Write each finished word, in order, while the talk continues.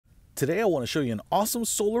Today I want to show you an awesome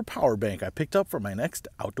solar power bank I picked up for my next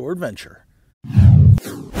outdoor adventure.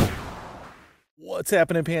 What's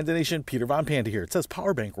happening, Panda Nation? Peter Von Panda here. It says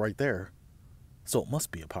power bank right there, so it must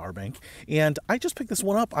be a power bank. And I just picked this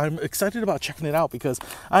one up. I'm excited about checking it out because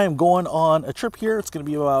I am going on a trip here. It's going to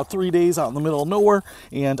be about 3 days out in the middle of nowhere,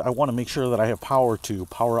 and I want to make sure that I have power to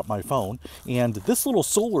power up my phone. And this little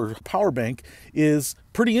solar power bank is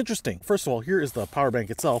pretty interesting. First of all, here is the power bank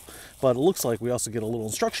itself, but it looks like we also get a little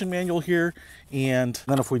instruction manual here. And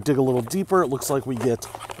then if we dig a little deeper, it looks like we get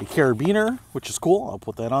a carabiner, which is cool. I'll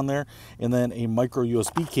put that on there. And then a micro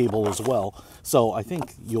USB cable as well. So I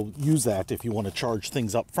think you'll use that if you want to charge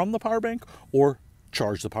things up from the power bank or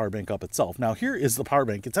charge the power bank up itself. Now here is the power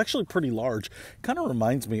bank. It's actually pretty large. Kind of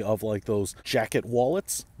reminds me of like those jacket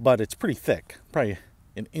wallets, but it's pretty thick, probably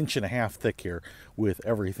an 1.5 inches thick here with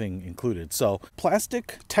everything included. So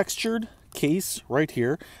plastic textured case right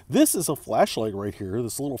here. This is a flashlight right here,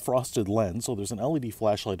 this little frosted lens. So there's an LED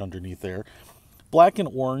flashlight underneath there, black and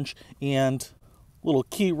orange, and little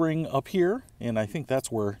key ring up here. And I think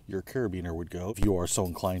that's where your carabiner would go if you are so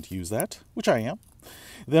inclined to use that, which I am.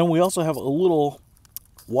 Then we also have a little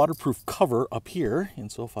waterproof cover up here.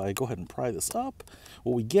 And so if I go ahead and pry this up,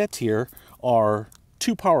 what we get here are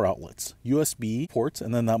 2 power outlets, USB ports,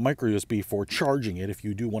 and then that micro USB for charging it if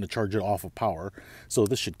you do want to charge it off of power. So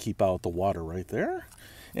this should keep out the water right there.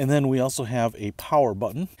 And then we also have a power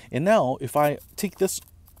button. And now if I take this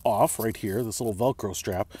off right here, this little Velcro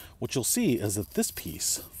strap, what you'll see is that this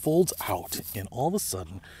piece folds out, and all of a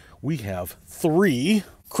sudden we have 3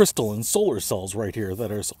 crystalline solar cells right here that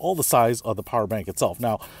are all the size of the power bank itself.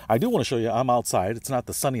 Now, I do want to show you I'm outside. It's not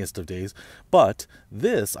the sunniest of days, but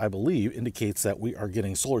this, I believe, indicates that we are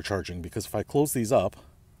getting solar charging, because if I close these up,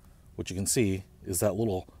 what you can see is that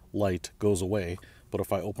little light goes away. But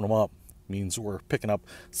if I open them up, it means we're picking up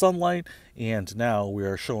sunlight, and now we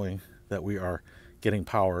are showing that we are getting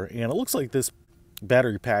power. And it looks like this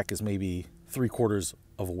battery pack is maybe 3/4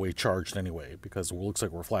 of a way charged anyway, because it looks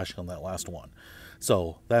like we're flashing on that last one.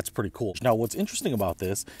 So that's pretty cool. Now what's interesting about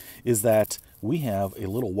this is that we have a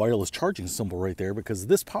little wireless charging symbol right there, because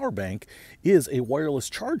this power bank is a wireless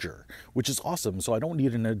charger, which is awesome. So I don't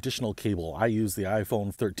need an additional cable. I use the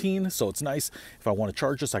iPhone 13, so it's nice. If I want to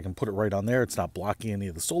charge this, I can put it right on there. It's not blocking any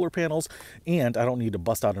of the solar panels, and I don't need to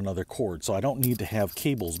bust out another cord. So I don't need to have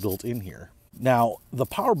cables built in here. Now, the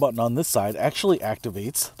power button on this side actually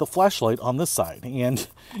activates the flashlight on this side, and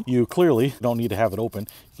you clearly don't need to have it open.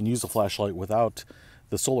 You can use the flashlight without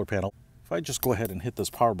the solar panel. If I just go ahead and hit this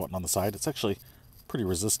power button on the side, it's actually pretty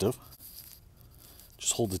resistive.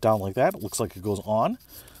 Just hold it down like that. It looks like it goes on.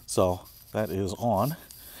 So that is on.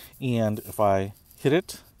 And if I hit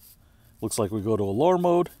it, looks like we go to a lower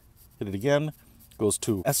mode. Hit it again, goes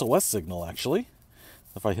to SOS signal actually.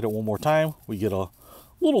 If I hit it one more time, we get a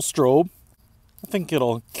little strobe. I think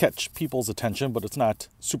it'll catch people's attention, but it's not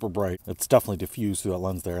super bright. It's definitely diffused through that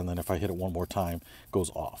lens there. And then if I hit it one more time, it goes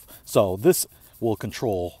off. So this will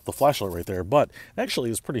control the flashlight right there, but actually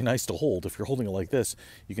is pretty nice to hold. If you're holding it like this,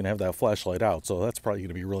 you can have that flashlight out. So that's probably going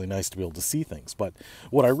to be really nice to be able to see things. But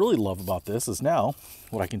what I really love about this is now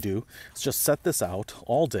what I can do is just set this out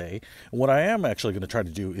all day. And what I am actually going to try to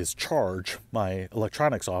do is charge my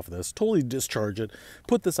electronics off of this, totally discharge it,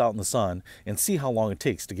 put this out in the sun, and see how long it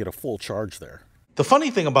takes to get a full charge there. The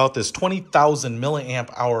funny thing about this 20,000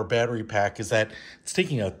 milliamp hour battery pack is that it's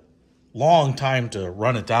taking a long time to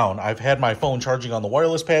run it down. I've had my phone charging on the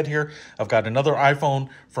wireless pad here. I've got another iPhone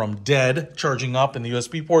from Dead charging up in the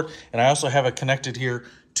USB port, and I also have it connected here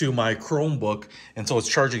to my Chromebook, and so it's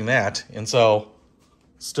charging that, and so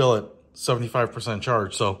still at 75%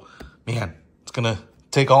 charge. So man, it's gonna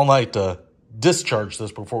take all night to discharge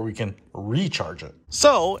this before we can recharge it.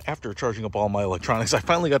 So after charging up all my electronics, I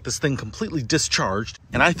finally got this thing completely discharged,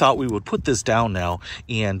 and I thought we would put this down now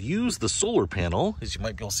and use the solar panel. As you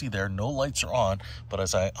might be able to see there, no lights are on, but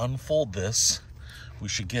as I unfold this, we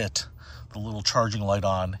should get the little charging light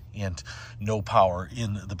on and no power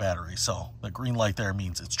in the battery. So the green light there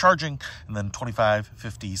means it's charging, and then 25,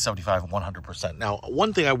 50, 75, and 100%. Now,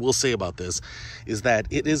 one thing I will say about this is that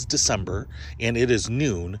it is December and it is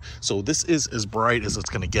noon, so this is as bright as it's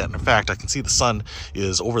going to get. And in fact, I can see the sun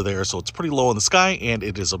is over there, so it's pretty low in the sky, and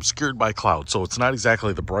it is obscured by clouds. So it's not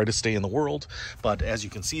exactly the brightest day in the world, but as you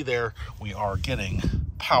can see there, we are getting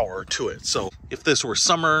power to it. So if this were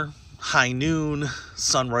summer, high noon,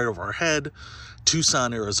 sun right over our head,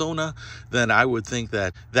 Tucson, Arizona, then I would think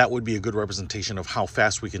that that would be a good representation of how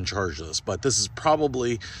fast we can charge this. But this is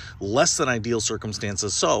probably less than ideal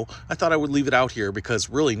circumstances, so I thought I would leave it out here because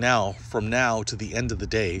really now, from now to the end of the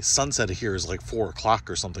day, sunset here is like 4 o'clock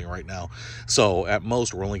or something right now. So at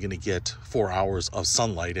most, we're only going to get 4 hours of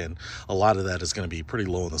sunlight, and a lot of that is going to be pretty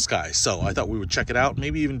low in the sky. So I thought we would check it out,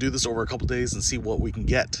 maybe even do this over a couple days and see what we can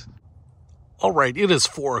get. All right, it is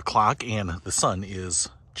 4 o'clock and the sun is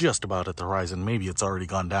just about at the horizon. Maybe it's already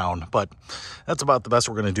gone down, but that's about the best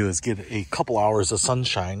we're going to do is get a couple hours of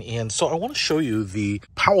sunshine. And so I want to show you the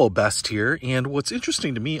POWOBEST here. And what's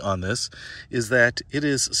interesting to me on this is that it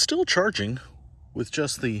is still charging with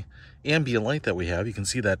just the ambient light that we have. You can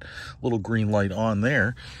see that little green light on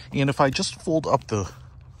there. And if I just fold up the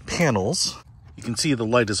panels, you can see the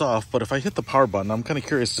light is off. But if I hit the power button, I'm kind of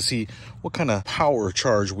curious to see what kind of power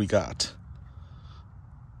charge we got.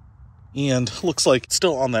 And looks like it's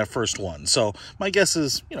still on that first one. So my guess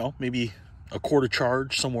is, maybe a quarter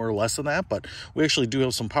charge, somewhere less than that. But we actually do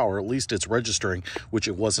have some power. At least it's registering, which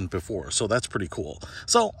it wasn't before. So that's pretty cool.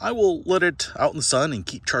 So I will let it out in the sun and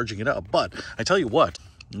keep charging it up. But I tell you what,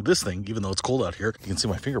 this thing, even though it's cold out here, you can see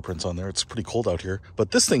my fingerprints on there. It's pretty cold out here.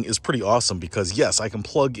 But this thing is pretty awesome because, yes, I can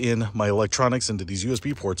plug in my electronics into these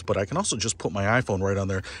USB ports, but I can also just put my iPhone right on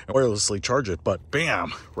there and wirelessly charge it. But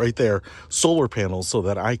bam, right there, solar panels so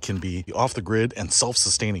that I can be off the grid and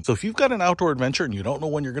self-sustaining. So if you've got an outdoor adventure and you don't know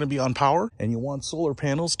when you're going to be on power and you want solar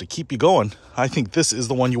panels to keep you going, I think this is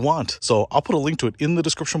the one you want. So I'll put a link to it in the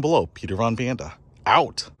description below. Peter Von Panda,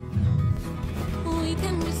 out. We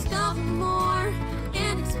can discover more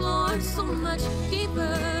and explore so much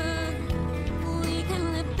deeper. We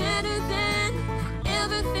can live better than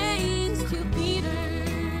ever thanks to Peter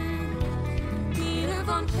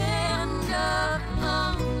Von Panda.